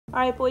All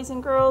right, boys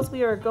and girls,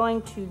 we are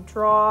going to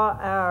draw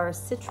our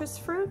citrus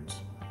fruit.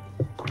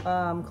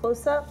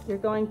 Close up, you're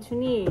going to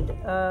need,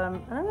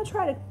 I'm gonna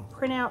try to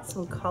print out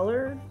some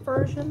colored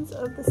versions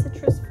of the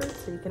citrus fruit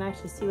so you can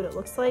actually see what it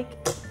looks like.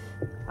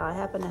 I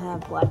happen to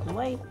have black and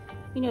white.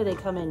 You know they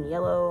come in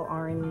yellow,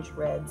 orange,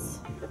 reds.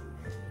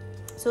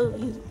 So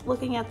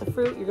looking at the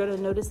fruit, you're gonna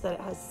notice that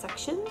it has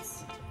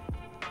sections.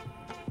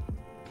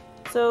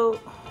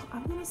 So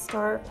I'm gonna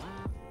start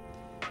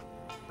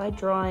by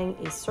drawing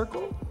a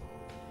circle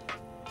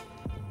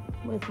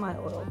with my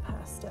oil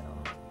pastel.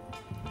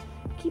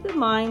 Keep in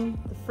mind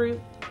the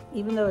fruit,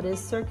 even though it is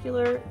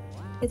circular,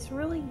 it's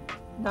really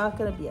not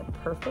going to be a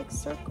perfect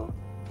circle.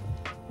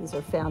 These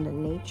are found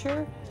in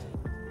nature.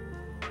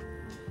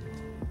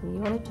 And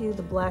you want to do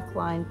the black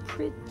line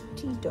pretty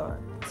dark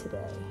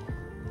today.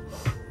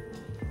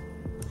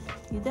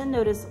 You then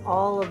notice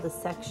all of the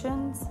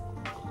sections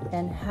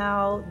and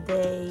how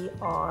they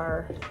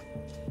are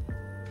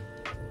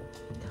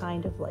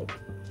kind of like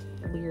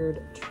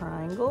weird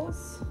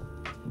triangles.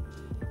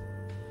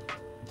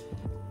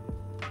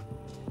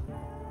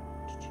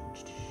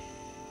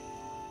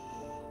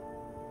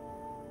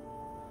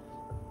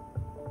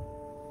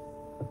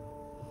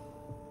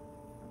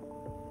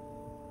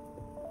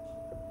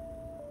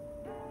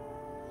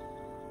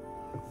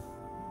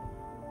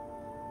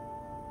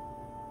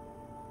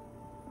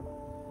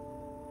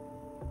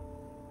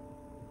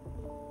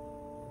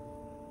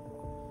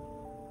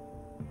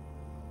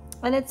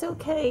 And it's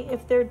okay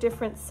if they're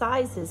different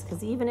sizes,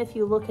 because even if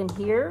you look in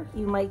here,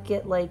 you might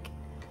get like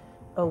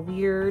a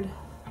weird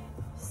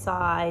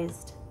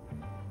sized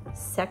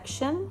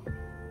section.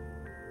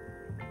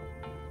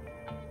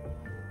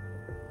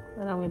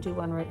 And I'm gonna do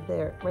one right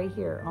there, right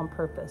here on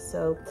purpose.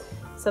 So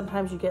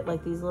sometimes you get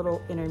like these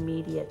little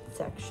intermediate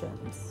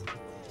sections.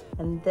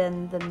 And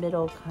then the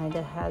middle kind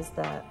of has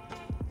that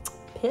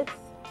pith.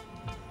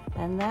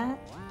 And that,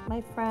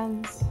 my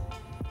friends,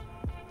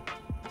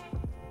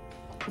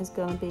 is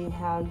going to be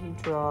how you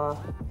draw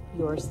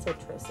your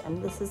citrus.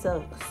 And this is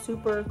a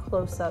super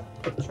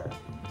close-up picture.